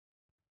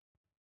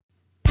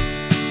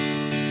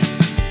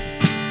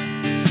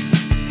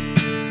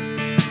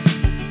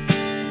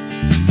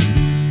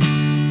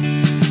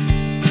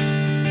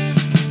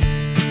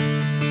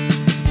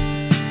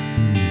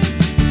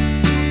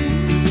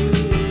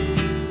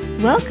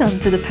Welcome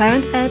to the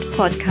Parent Ed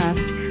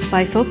podcast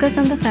by Focus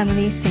on the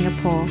Family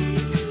Singapore.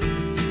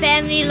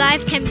 Family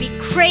life can be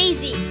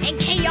crazy and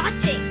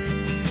chaotic,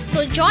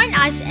 so join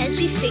us as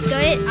we figure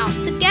it out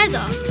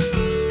together.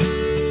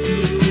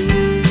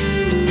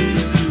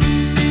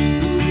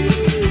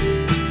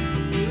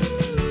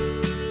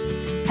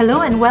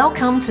 Hello and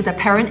welcome to the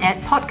Parent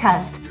Ed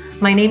podcast.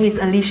 My name is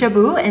Alicia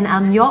Boo and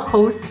I'm your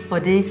host for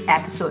this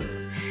episode.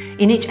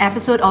 In each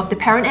episode of the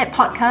Parent Ed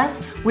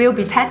podcast, we'll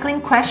be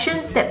tackling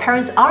questions that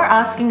parents are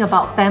asking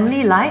about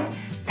family life,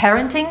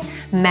 parenting,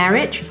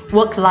 marriage,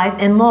 work life,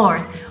 and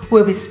more.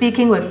 We'll be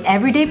speaking with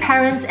everyday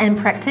parents and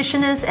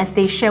practitioners as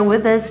they share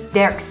with us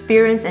their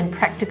experience and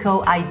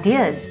practical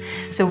ideas.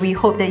 So we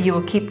hope that you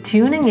will keep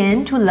tuning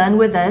in to learn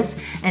with us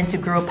and to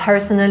grow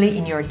personally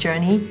in your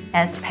journey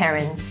as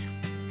parents.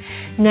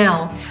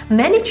 Now,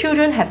 many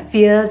children have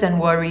fears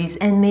and worries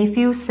and may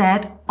feel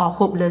sad or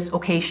hopeless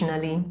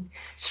occasionally.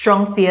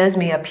 Strong fears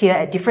may appear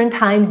at different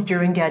times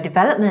during their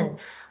development.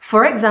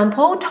 For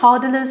example,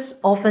 toddlers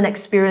often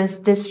experience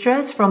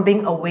distress from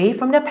being away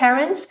from their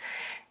parents,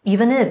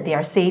 even if they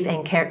are safe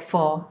and cared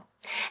for.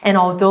 And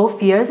although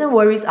fears and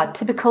worries are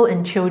typical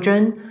in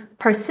children,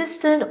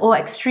 persistent or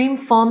extreme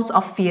forms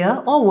of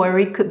fear or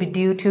worry could be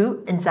due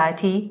to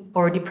anxiety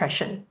or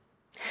depression.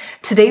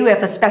 Today we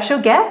have a special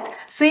guest,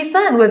 Swee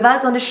Fen, with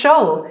us on the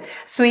show.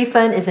 Swee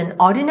Fen is an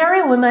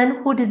ordinary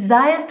woman who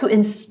desires to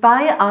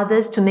inspire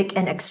others to make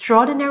an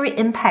extraordinary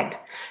impact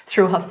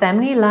through her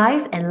family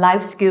life and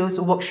life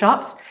skills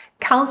workshops,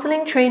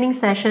 counseling training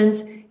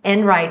sessions,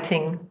 and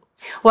writing.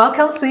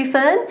 Welcome, Swee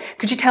Fen.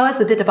 Could you tell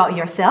us a bit about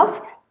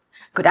yourself?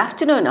 Good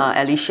afternoon,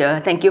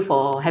 Alicia. Thank you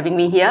for having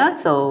me here.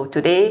 So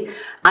today,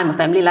 I'm a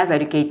family life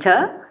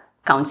educator,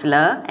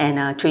 counselor, and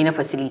a trainer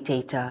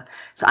facilitator.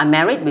 So I'm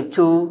married with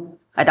two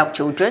adult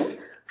children,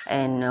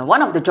 and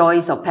one of the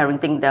joys of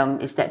parenting them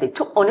is that they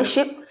took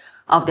ownership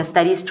of their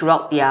studies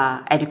throughout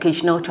their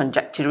educational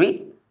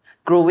trajectory,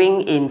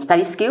 growing in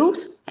study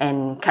skills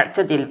and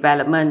character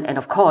development, and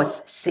of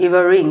course,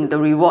 savoring the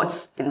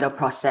rewards in the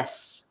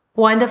process.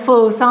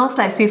 Wonderful. Sounds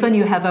like, Swee Fen,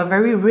 you have a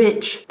very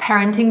rich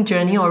parenting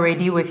journey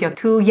already with your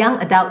two young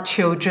adult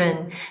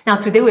children. Now,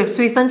 today with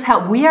Swee Fen's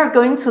help, we are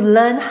going to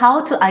learn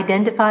how to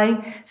identify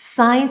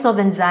signs of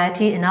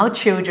anxiety in our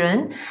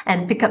children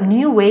and pick up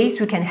new ways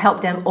we can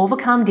help them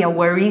overcome their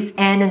worries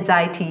and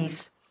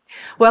anxieties.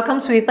 Welcome,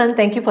 Swee Fen.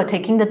 Thank you for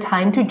taking the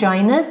time to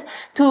join us.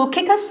 To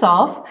kick us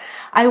off,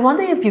 I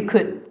wonder if you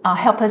could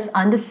help us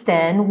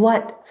understand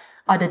what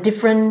are the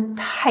different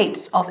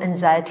types of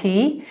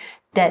anxiety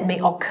that may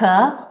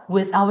occur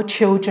with our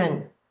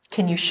children.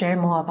 Can you share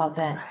more about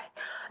that?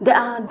 There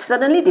are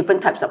certainly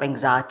different types of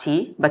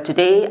anxiety, but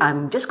today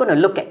I'm just going to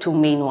look at two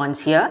main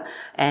ones here,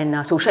 and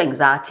social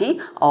anxiety,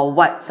 or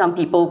what some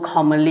people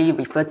commonly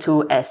refer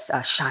to as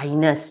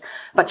shyness.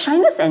 But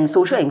shyness and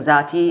social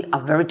anxiety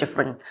are very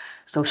different.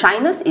 So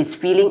shyness is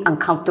feeling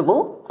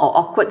uncomfortable or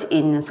awkward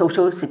in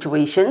social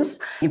situations.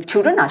 If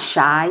children are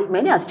shy,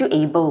 many are still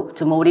able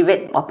to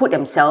motivate or put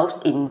themselves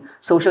in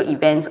social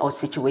events or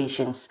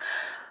situations.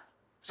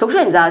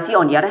 Social anxiety,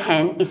 on the other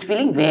hand, is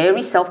feeling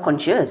very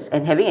self-conscious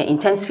and having an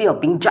intense fear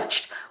of being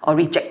judged or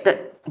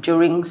rejected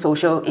during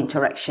social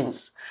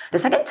interactions. The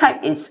second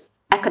type is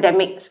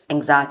academic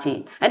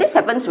anxiety, and this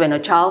happens when a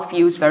child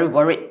feels very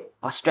worried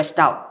or stressed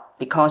out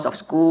because of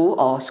school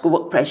or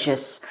schoolwork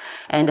pressures.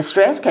 And the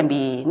stress can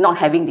be not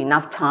having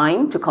enough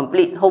time to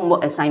complete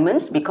homework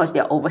assignments because they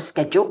are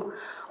overscheduled,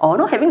 or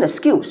not having the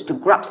skills to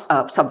grasp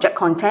subject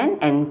content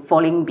and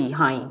falling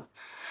behind.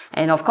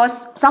 And of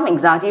course, some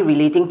anxiety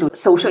relating to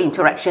social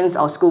interactions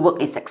or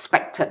schoolwork is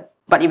expected.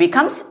 But it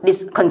becomes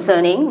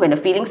disconcerting when the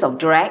feelings of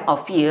dread or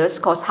fears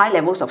cause high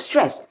levels of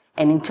stress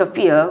and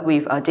interfere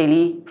with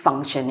daily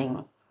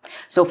functioning.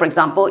 So for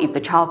example, if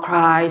the child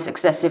cries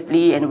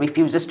excessively and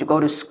refuses to go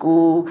to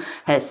school,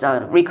 has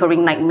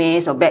recurring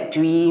nightmares or bad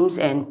dreams,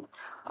 and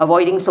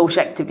avoiding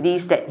social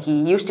activities that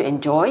he used to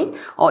enjoy,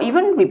 or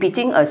even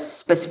repeating a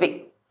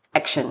specific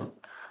action.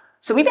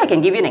 So maybe I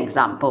can give you an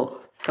example.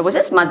 There was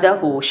this mother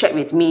who shared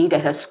with me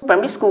that her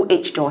primary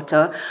school-age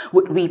daughter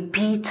would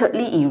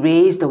repeatedly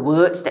erase the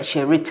words that she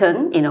had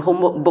written in a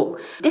homework book.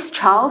 This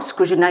child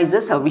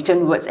scrutinizes her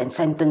written words and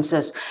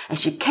sentences, and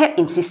she kept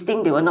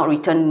insisting they were not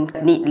written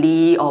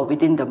neatly or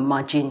within the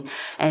margin.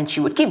 And she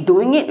would keep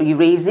doing it,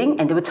 erasing,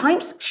 and there were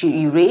times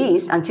she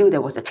erased until there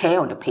was a tear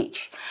on the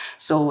page.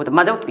 So the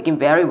mother became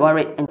very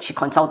worried, and she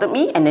consulted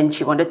me, and then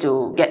she wanted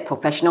to get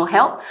professional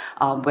help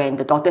when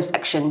the daughter's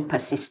action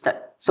persisted.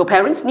 So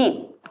parents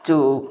need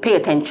to pay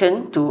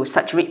attention to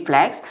such red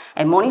flags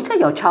and monitor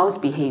your child's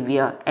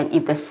behavior. And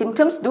if the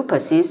symptoms do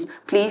persist,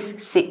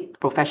 please seek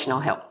professional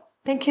help.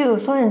 Thank you.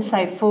 So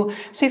insightful.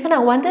 So even I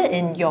wonder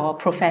in your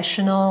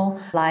professional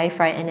life,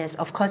 right, and as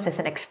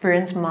an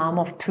experienced mom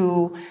of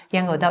two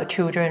young adult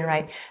children,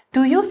 right,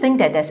 do you think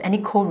that there's any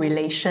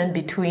correlation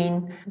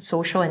between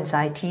social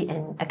anxiety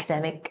and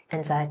academic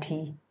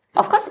anxiety?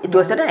 Of course, to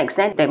a certain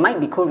extent, there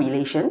might be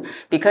correlation,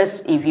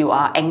 because if you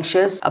are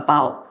anxious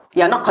about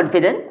you're not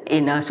confident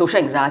in social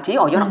anxiety,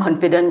 or you're not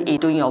confident in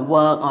doing your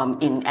work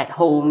at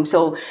home.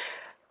 So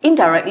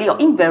indirectly or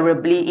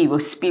invariably, it will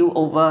spill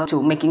over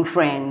to making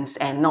friends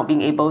and not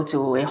being able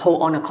to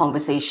hold on a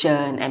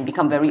conversation and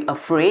become very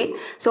afraid.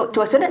 So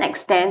to a certain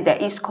extent, there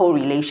is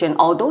correlation,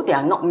 although they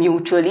are not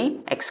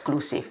mutually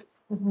exclusive.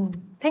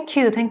 Thank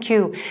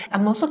you.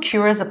 I'm also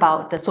curious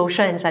about the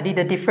social anxiety,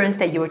 the difference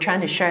that you were trying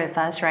to share with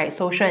us, right?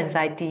 Social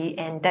anxiety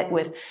and that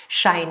with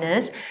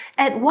shyness.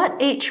 At what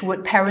age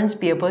would parents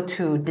be able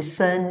to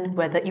discern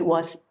whether it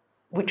was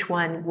which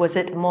one? Was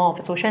it more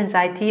of social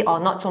anxiety or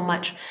not so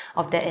much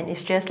of that, and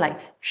it's just like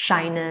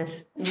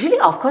shyness? Usually,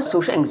 of course,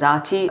 social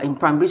anxiety in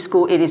primary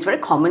school, it is very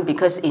common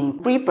because in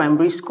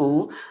pre-primary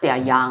school, they are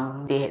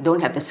young, they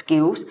don't have the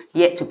skills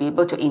yet to be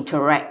able to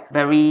interact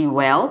very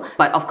well.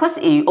 But of course,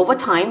 over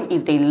time,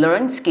 if they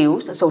learn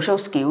skills, social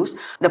skills,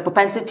 the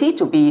propensity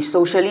to be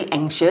socially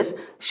anxious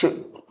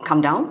should come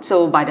down.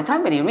 So by the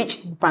time when they reach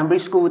primary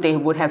school, they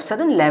would have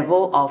certain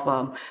level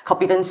of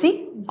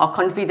competency or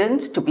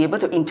confidence to be able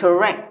to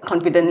interact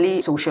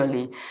confidently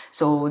socially.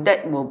 So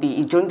that will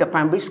be during the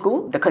primary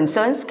school. The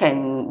concerns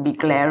can be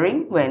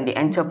glaring when they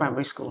enter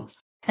primary school.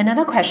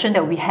 Another question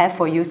that we have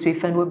for you, Swee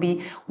Fen, would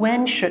be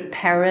when should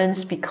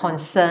parents be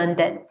concerned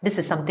that this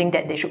is something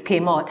that they should pay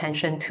more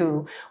attention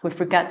to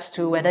with regards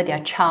to whether their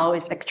child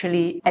is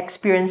actually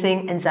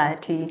experiencing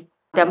anxiety?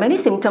 There are many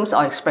symptoms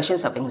or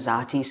expressions of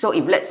anxiety. So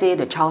if let's say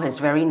the child has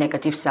very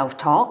negative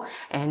self-talk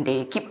and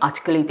they keep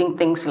articulating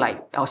things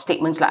like, or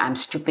statements like, I'm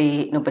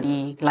stupid,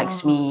 nobody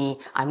likes me,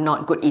 I'm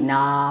not good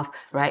enough,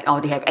 right?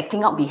 Or they have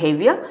acting out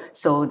behavior.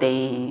 So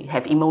they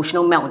have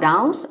emotional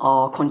meltdowns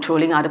or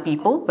controlling other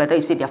people, whether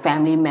it's their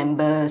family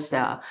members,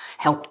 their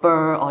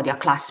helper, or their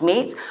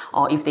classmates.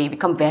 Or if they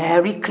become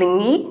very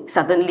clingy,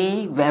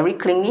 suddenly very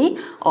clingy,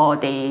 or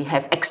they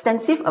have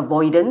extensive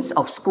avoidance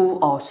of school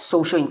or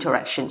social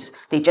interactions.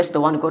 They just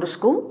don't want to go to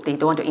school, they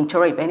don't want to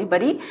interact with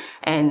anybody.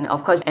 And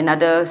of course,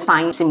 another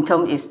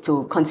symptom is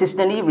to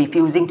consistently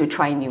refusing to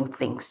try new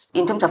things.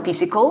 In terms of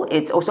physical,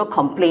 it's also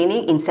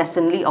complaining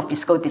incessantly of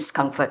physical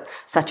discomfort,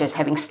 such as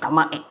having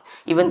stomachache,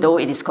 even though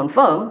it is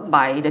confirmed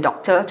by the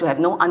doctor to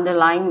have no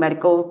underlying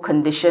medical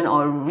condition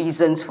or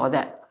reasons for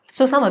that.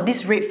 So some of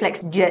these red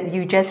flags that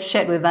you just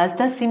shared with us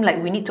does seem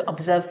like we need to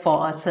observe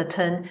for a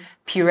certain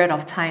period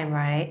of time,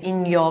 right?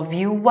 In your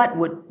view, what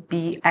would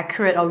be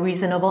accurate or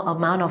reasonable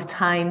amount of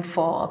time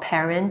for a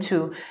parent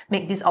to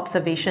make these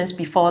observations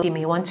before they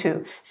may want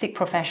to seek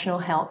professional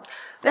help?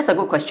 That's a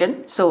good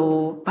question.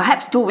 So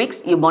perhaps 2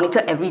 weeks, you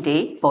monitor every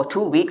day for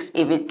 2 weeks.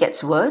 If it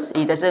gets worse,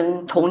 it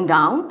doesn't tone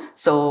down.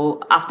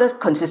 So after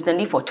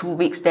consistently for 2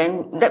 weeks,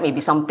 then that may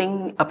be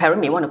something a parent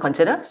may want to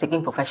consider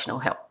seeking professional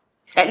help.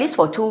 At least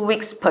for 2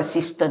 weeks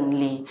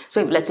persistently. So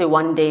if let's say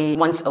one day,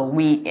 once a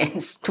week,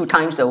 and 2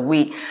 times a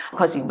week,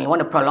 because you may want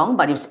to prolong,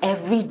 but if it's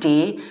every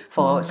day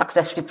for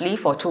successively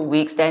for 2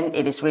 weeks, then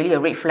it is really a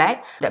red flag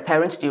that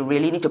parents do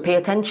really need to pay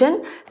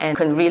attention and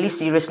can really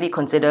seriously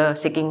consider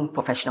seeking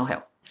professional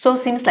help. So it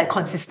seems like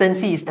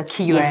consistency is the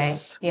key,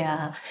 Yes. right?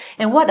 Yeah.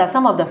 And what are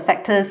some of the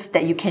factors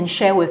that you can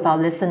share with our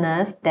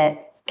listeners that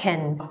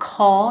can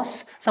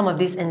cause some of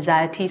these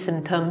anxiety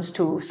symptoms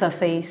to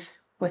surface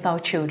with our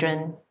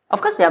children? Of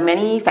course, there are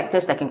many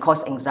factors that can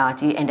cause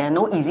anxiety, and there are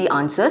no easy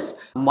answers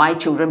why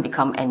children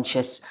become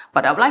anxious.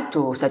 But I would like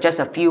to suggest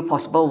a few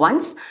possible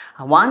ones.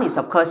 One is,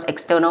 of course,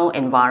 external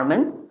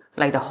environment,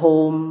 like the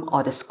home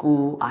or the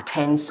school are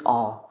tense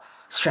or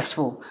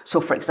stressful. So,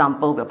 for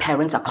example, the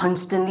parents are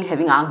constantly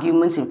having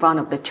arguments in front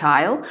of the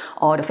child,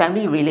 or the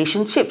family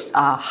relationships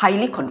are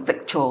highly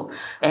conflictual.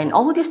 And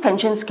all these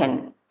tensions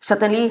can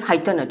certainly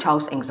heighten a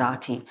child's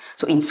anxiety.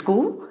 So in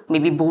school,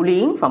 maybe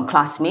bullying from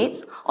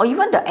classmates, or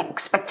even the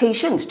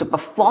expectations to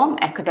perform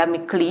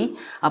academically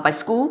by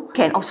school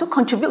can also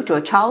contribute to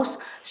a child's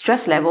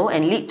stress level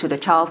and lead to the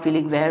child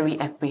feeling very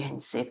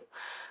apprehensive.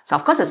 So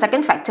of course, the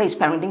second factor is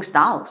parenting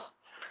styles.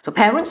 So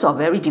parents who are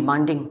very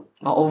demanding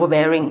or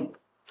overbearing,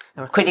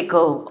 or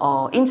critical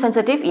or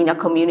insensitive in your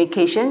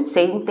communication,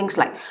 saying things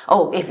like,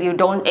 oh, if you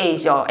don't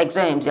ace your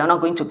exams, you're not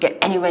going to get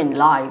anywhere in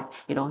life.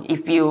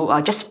 If you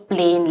are just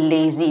plain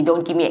lazy,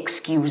 don't give me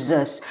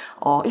excuses.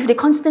 Or if they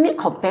constantly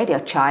compare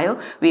their child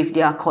with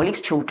their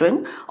colleagues'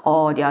 children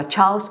or their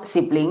child's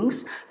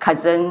siblings,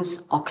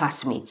 cousins, or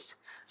classmates.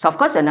 So of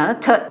course, another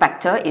third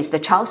factor is the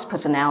child's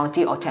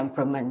personality or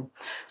temperament.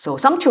 So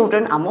some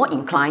children are more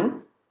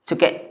inclined to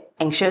get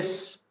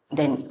anxious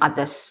than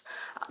others.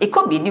 It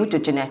could be due to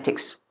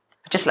genetics.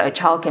 Just like a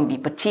child can be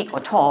petite or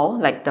tall,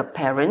 like the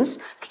parents,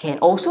 can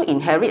also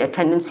inherit a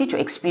tendency to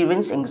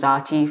experience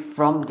anxiety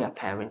from their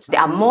parents. There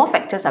are more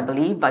factors, I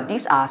believe, but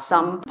these are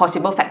some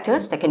possible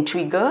factors that can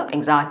trigger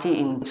anxiety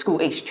in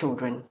school-age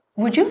children.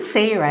 Would you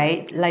say,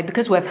 right,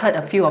 because we've heard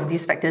a few of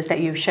these factors that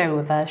you've shared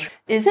with us,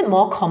 is it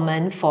more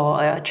common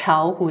for a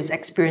child who is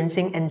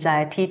experiencing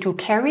anxiety to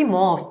carry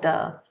more of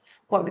the,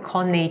 what we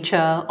call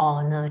nature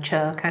or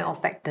nurture kind of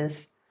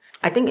factors?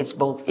 I think it's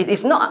both. It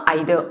is not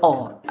either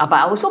or. But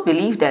I also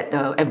believe that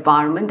the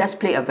environment does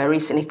play a very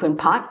significant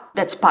part.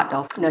 That's part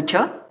of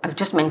nurture. I've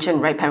just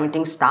mentioned, right,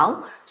 parenting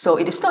style. So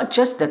it is not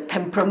just the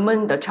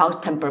temperament, the child's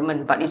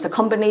temperament, but it's a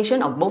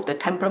combination of both the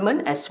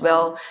temperament as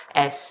well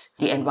as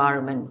the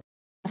environment.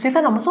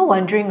 Suifan, I'm also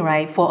wondering,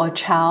 right, for a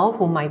child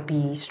who might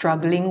be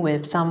struggling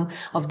with some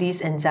of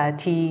these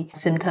anxiety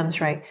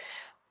symptoms, right,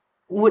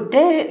 would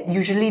there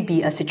usually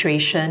be a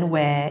situation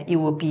where it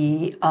will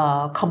be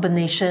a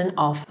combination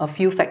of a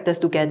few factors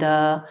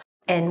together?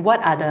 And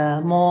what are the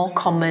more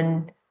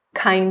common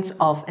kinds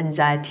of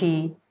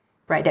anxiety,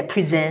 right, that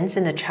presents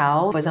in a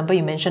child? For example,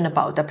 you mentioned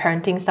about the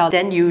parenting style.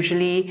 Then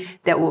usually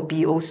there will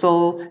be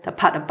also the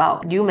part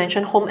about, you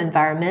mentioned home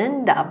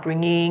environment, the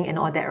upbringing and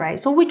all that, right?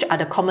 So which are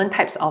the common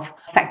types of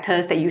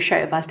factors that you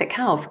share with us that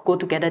kind of go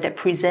together that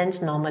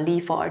presents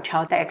normally for a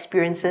child that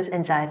experiences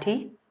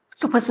anxiety?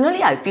 So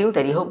personally, I feel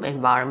that the home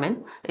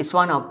environment is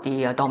one of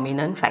the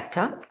dominant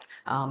factor.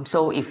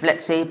 So if,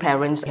 let's say,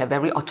 parents have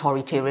very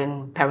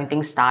authoritarian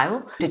parenting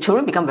style, the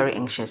children become very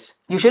anxious.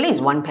 Usually it's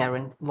one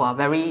parent who are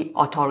very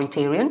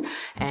authoritarian,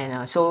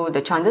 and so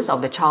the chances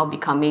of the child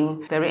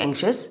becoming very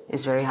anxious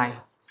is very high.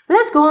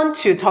 Let's go on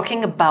to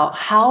talking about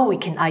how we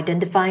can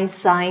identify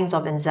signs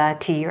of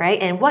anxiety, right?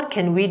 And what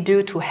can we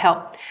do to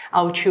help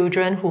our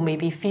children who may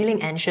be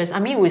feeling anxious? I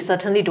mean, we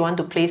certainly don't want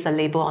to place a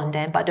label on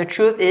them, but the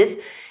truth is,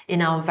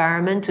 in our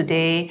environment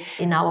today,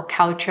 in our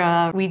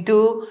culture, we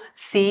do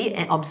see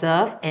and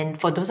observe. And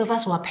for those of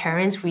us who are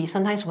parents, we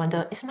sometimes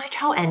wonder, is my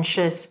child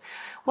anxious?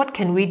 What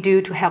can we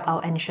do to help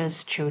our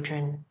anxious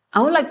children? I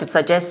would like to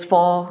suggest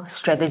 4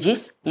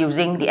 strategies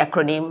using the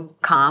acronym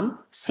CALM,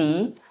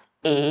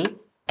 C-A-L-M,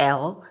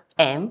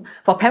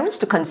 for parents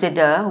to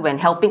consider when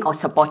helping or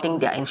supporting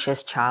their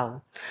anxious child.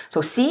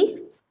 So C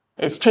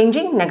is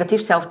changing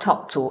negative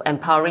self-talk to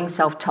empowering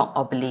self-talk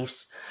or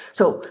beliefs.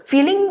 So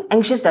feeling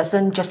anxious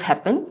doesn't just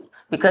happen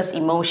because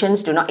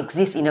emotions do not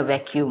exist in a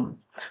vacuum.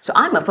 So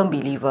I'm a firm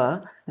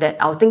believer that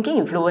our thinking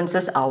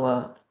influences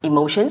our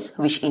emotions,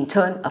 which in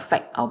turn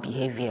affect our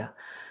behavior.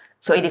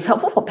 So it is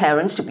helpful for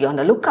parents to be on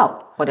the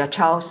lookout for their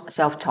child's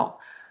self-talk.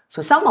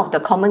 So some of the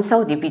common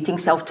self-defeating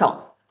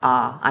self-talk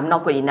are, I'm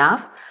not good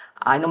enough,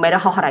 no matter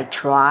how hard I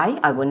try,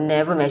 I will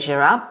never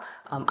measure up,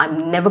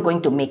 I'm never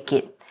going to make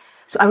it.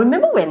 So I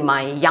remember when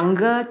my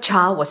younger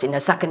child was in a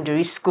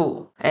secondary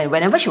school, and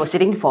whenever she was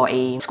sitting for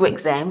a school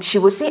exam, she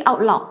would say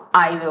out loud,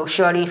 I will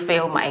surely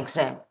fail my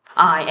exam.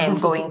 I am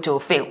going to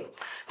fail.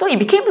 So it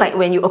became like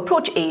when you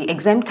approach an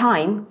exam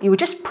time, you would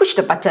just push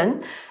the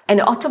button and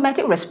the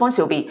automatic response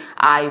will be,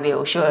 I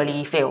will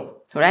surely fail.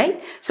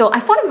 Right? So I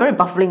found it very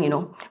baffling,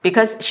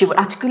 because she would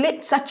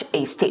articulate such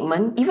a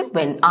statement even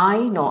when I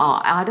know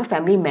our other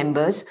family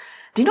members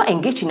did not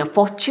engage in a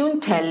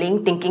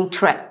fortune-telling thinking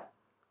trap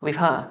with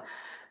her.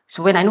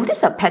 So when I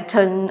noticed a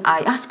pattern, I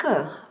asked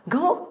her,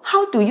 girl,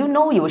 how do you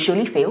know you will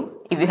surely fail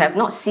if you have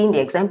not seen the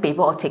exam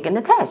paper or taken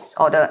the test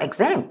or the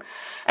exam?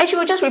 And she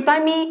would just reply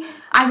me,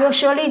 I will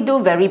surely do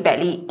very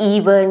badly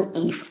even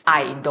if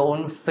I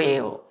don't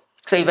fail.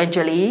 So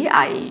eventually,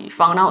 I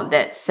found out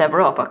that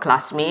several of her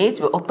classmates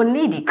will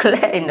openly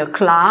declare in the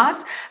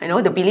class,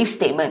 the belief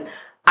statement,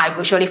 I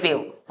will surely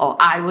fail, or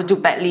I will do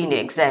badly in the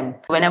exam,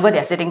 whenever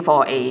they're sitting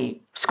for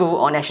a school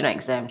or national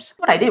exams.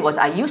 What I did was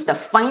I used the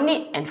find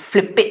it and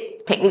flip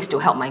it techniques to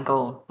help my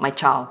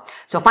child.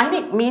 So find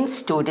it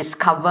means to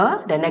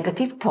discover the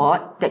negative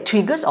thought that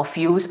triggers or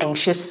fuels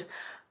anxious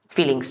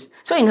feelings.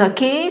 So in her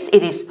case,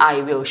 it is,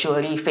 I will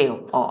surely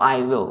fail, or I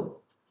will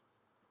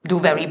do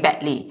very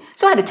badly.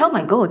 So I had to tell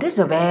my girl, this is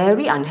a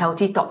very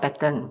unhealthy thought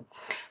pattern.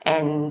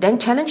 And then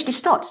challenge these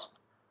thoughts.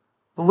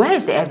 Where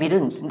is the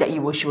evidence that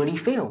you will surely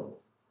fail?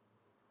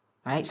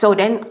 Right? So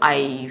then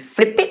I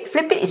flip it.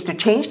 Flip it is to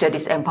change the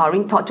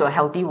disempowering thought to a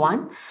healthy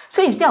one.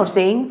 So instead of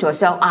saying to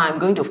herself, I'm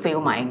going to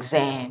fail my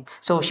exam.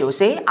 So she will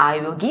say, I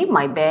will give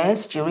my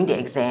best during the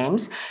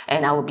exams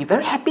and I will be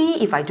very happy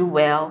if I do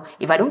well.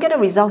 If I don't get the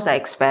results I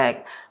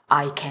expect,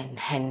 I can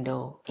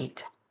handle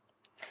it.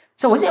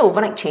 So was it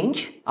overnight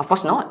change? Of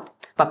course not.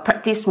 But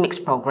practice makes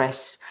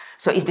progress.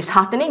 So it's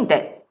disheartening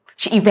that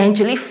she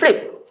eventually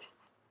flipped.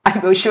 I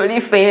will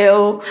surely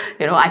fail,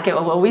 I can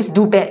always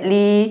do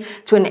badly,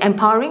 to an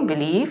empowering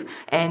belief,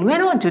 and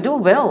went on to do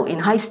well in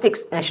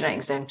high-stakes national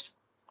exams.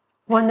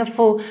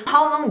 Wonderful.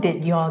 How long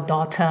did your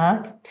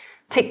daughter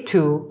take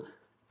to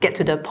get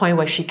to the point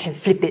where she can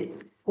flip it?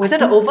 Was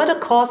it over the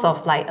course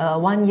of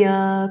 1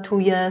 year, 2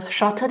 years,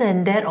 shorter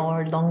than that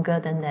or longer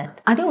than that?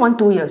 I think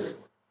 1-2 years.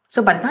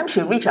 So by the time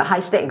she reached her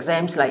high-stakes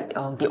exams like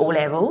the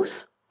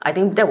O-levels, I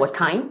think that was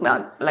time,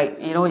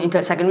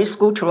 into secondary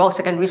school, throughout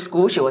secondary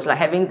school, she was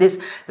having this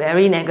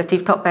very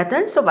negative thought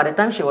pattern. So by the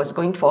time she was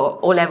going for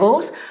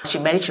O-levels, she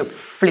managed to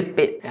flip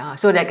it. Yeah.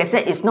 So like I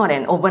said, it's not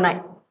an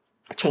overnight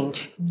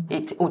change.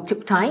 It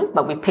took time,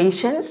 but with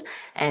patience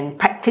and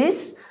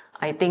practice,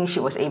 I think she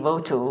was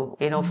able to,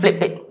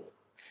 flip it.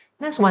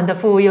 That's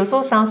wonderful. It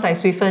also sounds like,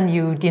 Suifan,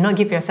 you did not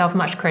give yourself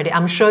much credit.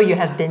 I'm sure you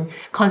have been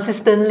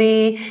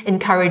consistently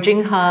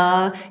encouraging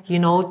her,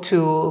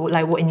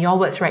 to, in your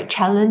words, right,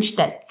 challenge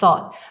that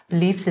thought,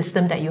 belief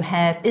system that you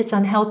have. It's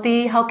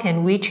unhealthy. How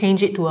can we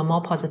change it to a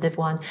more positive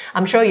one?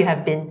 I'm sure you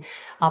have been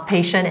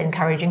patient,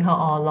 encouraging her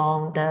all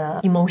along.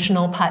 The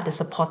emotional part, the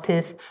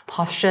supportive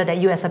posture that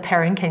you as a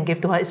parent can give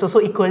to her is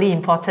also equally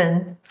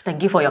important.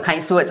 Thank you for your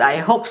kind words. I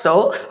hope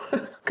so.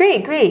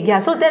 Great. Yeah,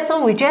 so that's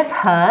all. We just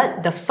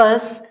heard the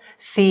first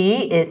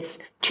C, it's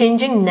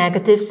changing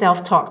negative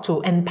self-talk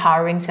to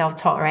empowering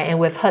self-talk, right? And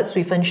we've heard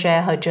Swee Fen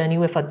share her journey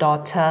with her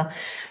daughter.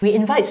 We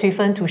invite Swee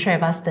Fen to share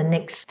with us the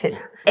next tip.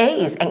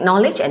 A is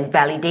acknowledge and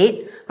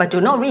validate, but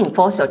do not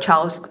reinforce your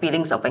child's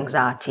feelings of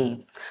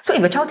anxiety. So if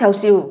your child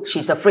tells you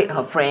she's afraid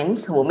her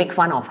friends will make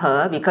fun of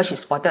her because she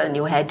spotted a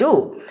new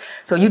hairdo,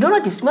 so you do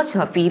not dismiss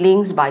her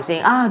feelings by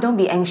saying, don't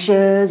be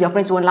anxious, your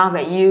friends won't laugh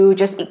at you,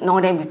 just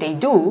ignore them if they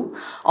do,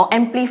 or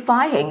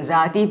amplify her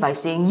anxiety by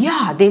saying,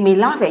 yeah, they may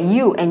laugh at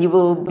you and you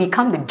will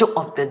become the joke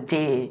of the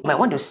day. You might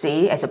want to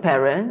say as a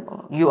parent,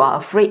 you are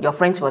afraid your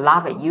friends will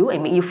laugh at you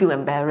and make you feel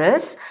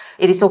embarrassed.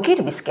 It is okay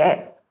to be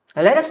scared.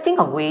 Now, let us think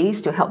of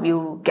ways to help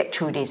you get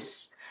through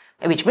this.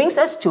 Which brings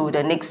us to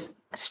the next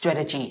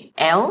strategy,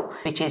 L,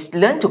 which is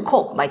learn to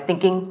cope by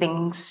thinking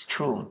things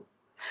through.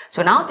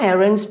 So now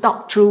parents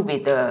talk through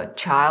with the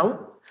child.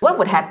 What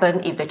would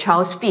happen if the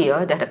child's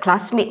fear that the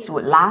classmates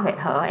would laugh at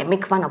her and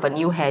make fun of a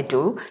new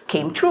hairdo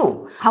came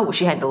true? How would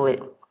she handle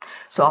it?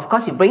 So of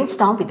course, you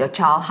brainstorm with your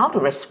child how to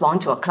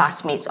respond to her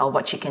classmates or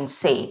what she can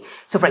say.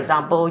 So for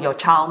example, your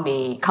child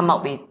may come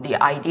up with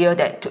the idea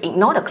that to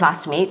ignore the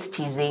classmates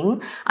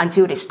teasing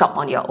until they stop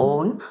on their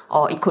own.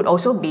 Or it could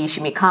also be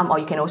she may come, or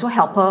you can also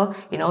help her,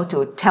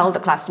 to tell the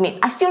classmates,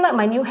 I still like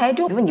my new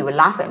hairdo, even you will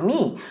laugh at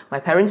me. My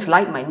parents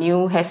like my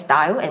new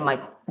hairstyle and my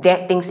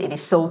dad thinks it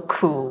is so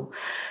cool.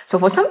 So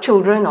for some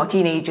children or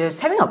teenagers,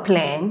 having a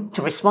plan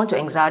to respond to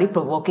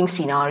anxiety-provoking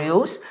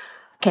scenarios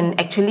can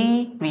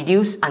actually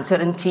reduce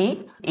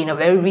uncertainty in a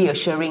very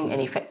reassuring and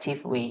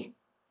effective way.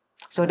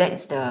 So that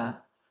is the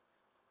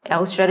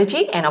L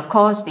strategy. And of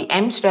course, the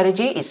M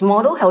strategy is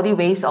model healthy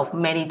ways of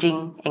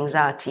managing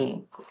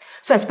anxiety.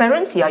 So as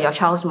parents, you are your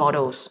child's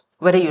models,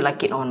 whether you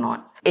like it or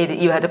not.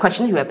 You have the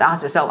question you have to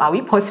ask yourself, are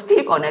we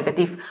positive or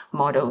negative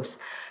models?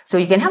 So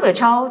you can help your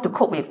child to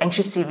cope with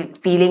anxious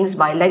feelings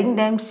by letting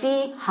them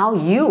see how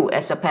you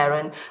as a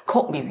parent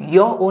cope with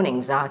your own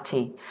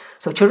anxiety.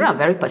 So children are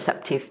very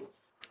perceptive.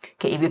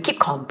 Okay, if you keep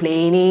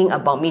complaining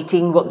about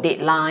meeting work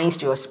deadlines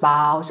to your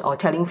spouse or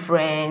telling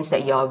friends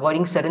that you're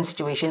avoiding certain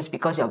situations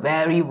because you're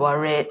very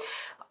worried,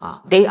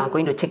 they are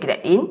going to take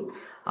that in,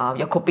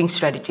 your coping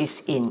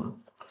strategies in.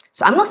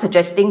 So I'm not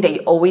suggesting that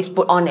you always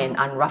put on an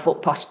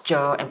unruffled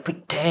posture and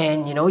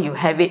pretend, you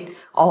have it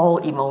all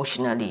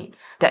emotionally.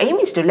 The aim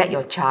is to let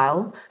your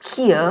child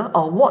hear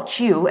or watch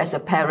you as a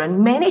parent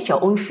manage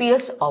your own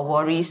fears or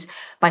worries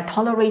by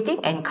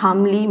tolerating and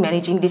calmly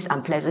managing these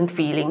unpleasant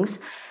feelings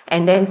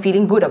and then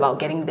feeling good about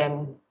getting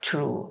them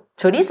through.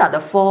 So these are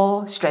the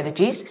 4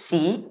 strategies,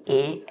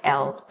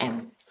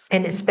 CALM.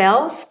 And it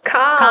spells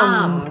calm.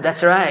 Calm,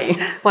 that's right.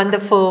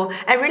 Wonderful.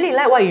 I really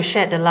like what you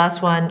shared, the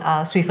last one,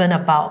 Swee Fen,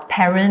 about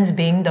parents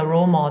being the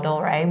role model,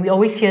 right? We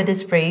always hear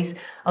this phrase,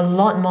 a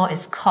lot more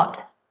is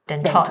caught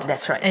than taught.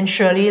 That's right. And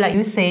surely, like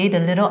you say, the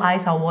little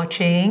eyes are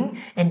watching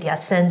and they are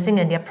sensing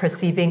and they are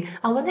perceiving.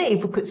 I wonder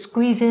if we could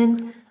squeeze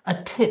in a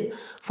tip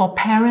for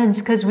parents,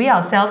 because we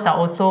ourselves are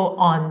also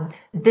on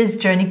this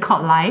journey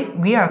called life.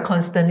 We are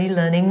constantly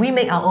learning. We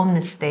make our own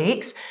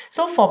mistakes.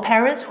 So for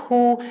parents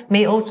who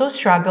may also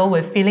struggle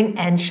with feeling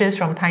anxious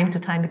from time to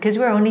time, because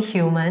we're only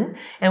human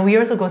and we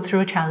also go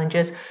through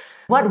challenges,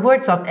 what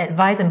words of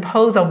advice and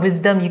pearls of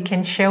wisdom you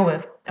can share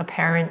with a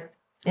parent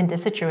in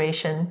this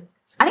situation?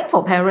 I think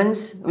for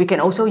parents, we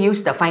can also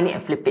use the find it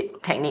and flip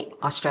it technique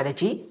or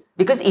strategy.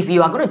 Because if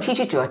you are going to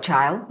teach it to your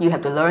child, you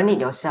have to learn it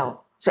yourself.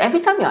 So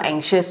every time you're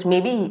anxious,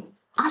 maybe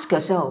ask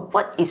yourself,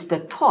 what is the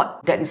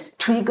thought that is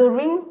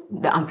triggering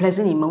the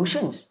unpleasant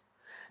emotions?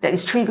 That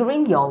is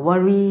triggering your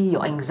worry,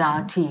 your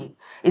anxiety?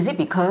 Is it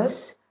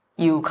because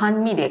you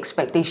can't meet the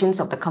expectations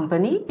of the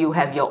company? You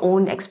have your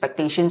own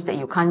expectations that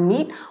you can't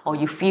meet? Or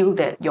you feel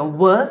that your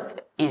worth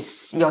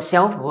is your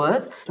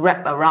self-worth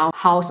wrapped around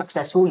how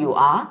successful you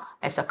are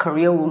as a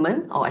career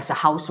woman or as a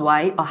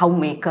housewife or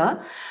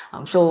homemaker?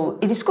 So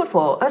it is good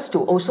for us to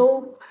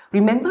also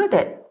remember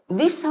that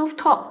this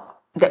self-talk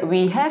that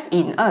we have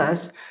in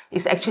us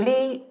is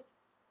actually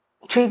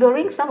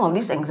triggering some of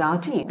this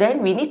anxiety.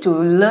 Then we need to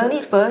learn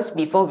it first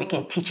before we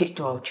can teach it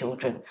to our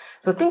children.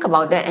 So think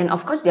about that. And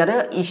of course, the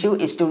other issue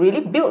is to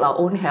really build our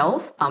own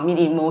health,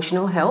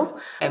 emotional health,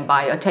 and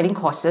by attending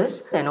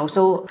courses and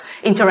also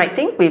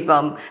interacting with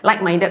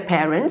like-minded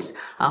parents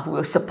who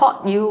will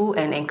support you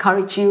and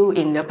encourage you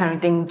in the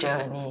parenting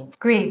journey.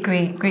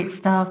 Great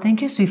stuff.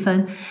 Thank you, Swee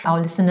Fen.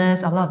 Our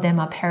listeners, a lot of them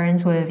are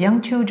parents with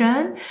young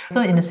children.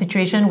 So in a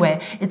situation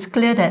where it's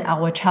clear that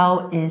our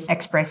child is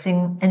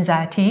expressing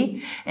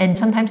anxiety, and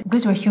sometimes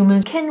because we're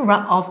humans, can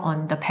rub off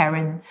on the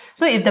parent.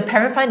 So if the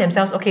parent find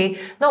themselves, okay,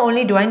 not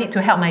only do I need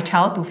to help my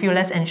child to feel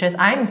less anxious,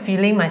 I'm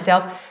feeling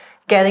myself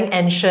getting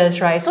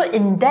anxious, right? So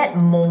in that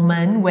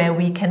moment where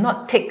we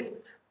cannot take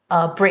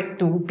a break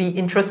to be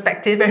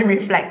introspective and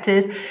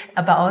reflective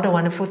about all the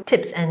wonderful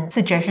tips and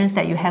suggestions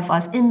that you have for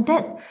us in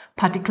that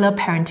particular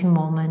parenting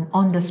moment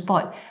on the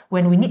spot,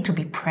 when we need to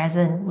be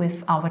present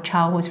with our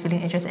child who's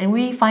feeling anxious, and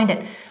we find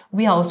that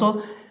we are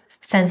also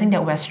sensing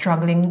that we're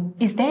struggling,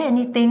 is there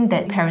anything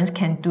that parents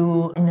can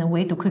do in a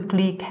way to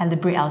quickly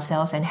calibrate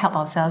ourselves and help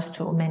ourselves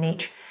to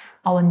manage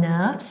our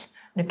nerves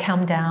to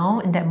calm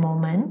down in that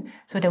moment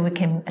so that we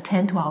can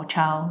attend to our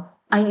child?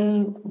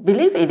 I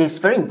believe it is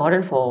very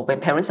important for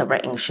when parents are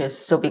very anxious.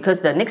 So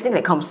because the next thing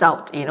that comes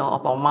out,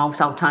 of our mouth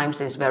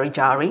sometimes is very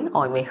jarring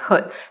or it may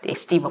hurt the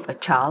esteem of a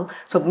child.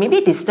 So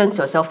maybe distance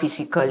yourself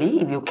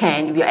physically if you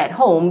can. If you're at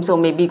home, so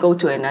maybe go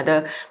to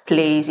another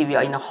place. If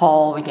you're in a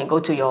hall, you can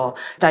go to your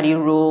study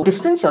room.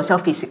 Distance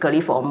yourself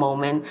physically for a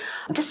moment.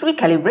 Just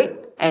recalibrate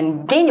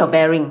and gain your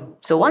bearing.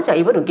 So once you're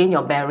able to gain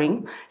your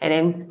bearing, and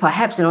then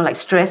perhaps, like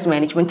stress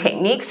management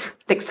techniques,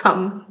 take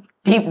some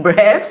deep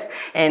breaths.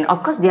 And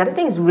of course, the other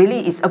thing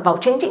is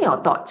about changing your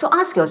thought. So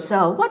ask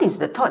yourself, what is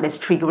the thought that's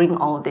triggering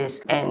all this?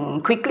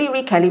 And quickly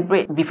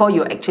recalibrate before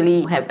you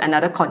actually have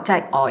another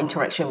contact or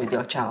interaction with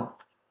your child.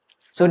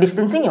 So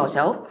distancing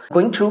yourself,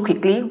 going through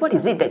quickly, what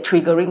is it that's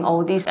triggering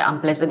all these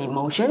unpleasant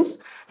emotions?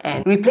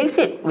 And replace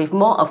it with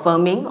more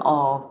affirming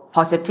or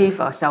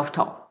positive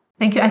self-talk.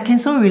 Thank you. I can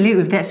so relate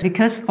with that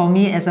because for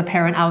me as a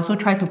parent, I also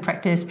try to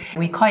practice.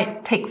 We call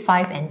it take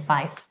 5 and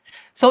 5.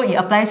 So it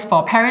applies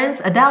for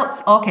parents,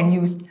 adults, or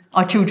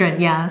children.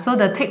 Yeah. So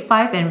the take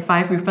 5 and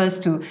 5 refers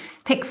to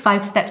take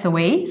 5 steps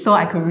away. So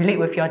I could relate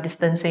with your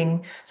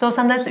distancing. So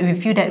sometimes we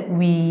feel that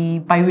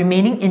by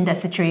remaining in that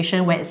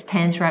situation where it's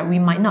tense, right, we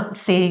might not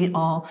say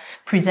or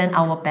present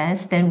our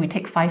best, then we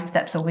take 5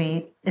 steps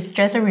away. It's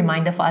just a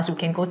reminder for us. We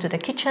can go to the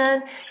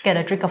kitchen, get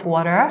a drink of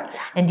water,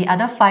 and the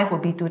other 5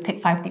 would be to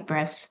take 5 deep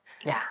breaths.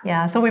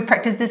 Yeah. So we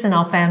practice this in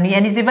our family,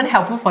 and it's even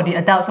helpful for the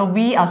adults. So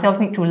we ourselves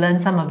need to learn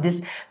some of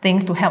these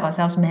things to help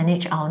ourselves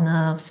manage our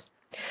nerves.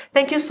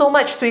 Thank you so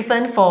much, Swee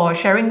Fen, for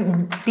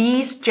sharing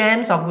these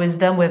gems of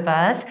wisdom with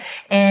us.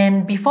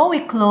 And before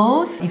we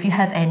close, if you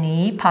have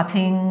any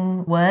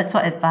parting words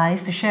or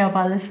advice to share with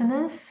our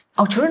listeners?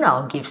 Our children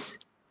are our gifts.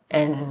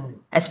 And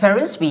as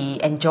parents,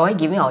 we enjoy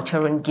giving our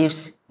children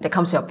gifts that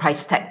comes with a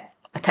price tag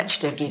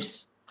attached to the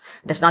gifts.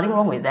 There's nothing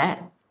wrong with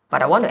that.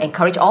 But I want to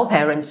encourage all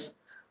parents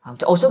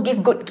to also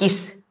give good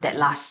gifts that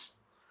last.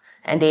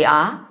 And they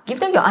are, give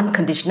them your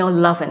unconditional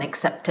love and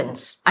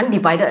acceptance,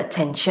 undivided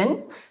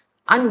attention,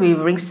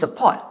 unwavering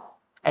support,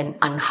 and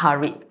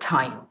unhurried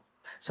time.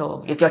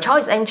 So if your child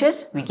is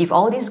anxious, we give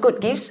all these good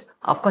gifts.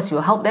 Of course,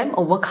 we'll help them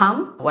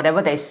overcome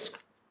whatever that is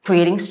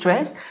creating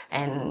stress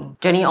and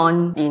journey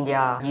on in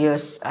their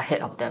years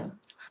ahead of them.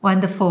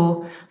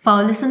 Wonderful. For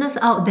our listeners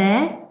out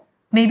there,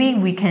 maybe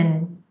we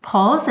can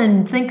pause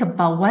and think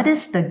about what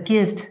is the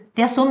gift.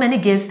 There are so many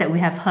gifts that we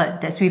have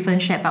heard that Swee Fen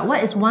shared, but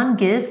what is one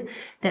gift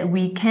that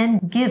we can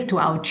give to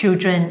our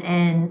children?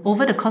 And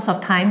over the course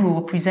of time, we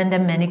will present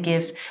them many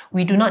gifts.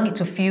 We do not need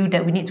to feel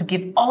that we need to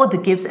give all the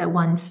gifts at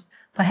once.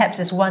 Perhaps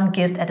it's one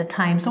gift at a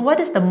time. So what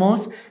is the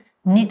most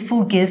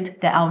needful gift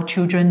that our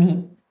children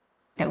need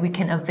that we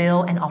can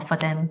avail and offer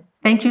them?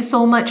 Thank you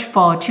so much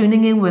for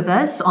tuning in with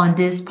us on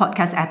this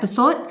podcast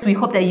episode. We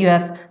hope that you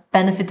have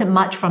benefited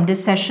much from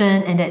this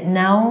session and that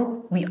now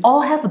we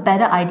all have a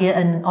better idea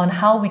on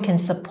how we can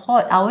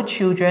support our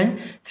children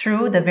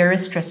through the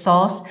various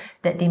stressors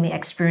that they may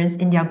experience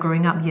in their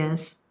growing up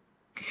years.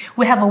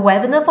 We have a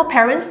webinar for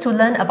parents to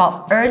learn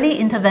about early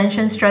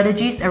intervention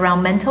strategies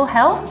around mental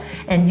health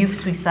and youth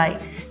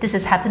suicide. This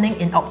is happening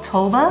in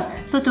October.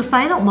 So to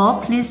find out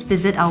more, please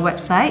visit our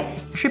website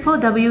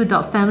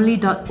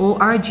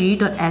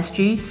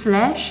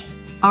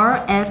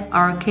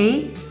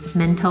www.family.org.sg/RFRK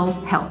mental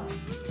health.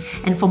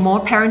 And for more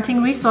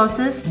parenting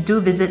resources,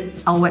 do visit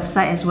our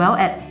website as well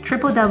at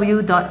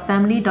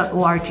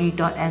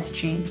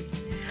www.family.org.sg.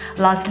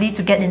 Lastly,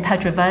 to get in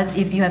touch with us,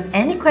 if you have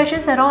any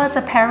questions at all as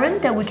a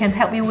parent that we can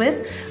help you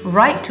with,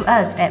 write to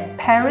us at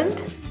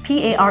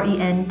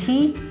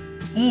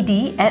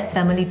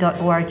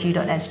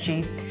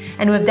parented@family.org.sg.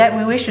 And with that,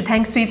 we wish to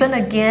thank Swee Fen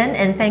again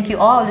and thank you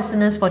all our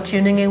listeners for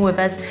tuning in with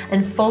us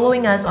and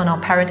following us on our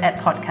Parent Ed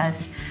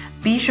podcast.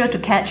 Be sure to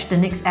catch the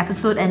next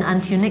episode, and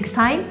until next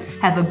time,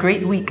 have a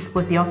great week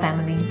with your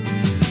family.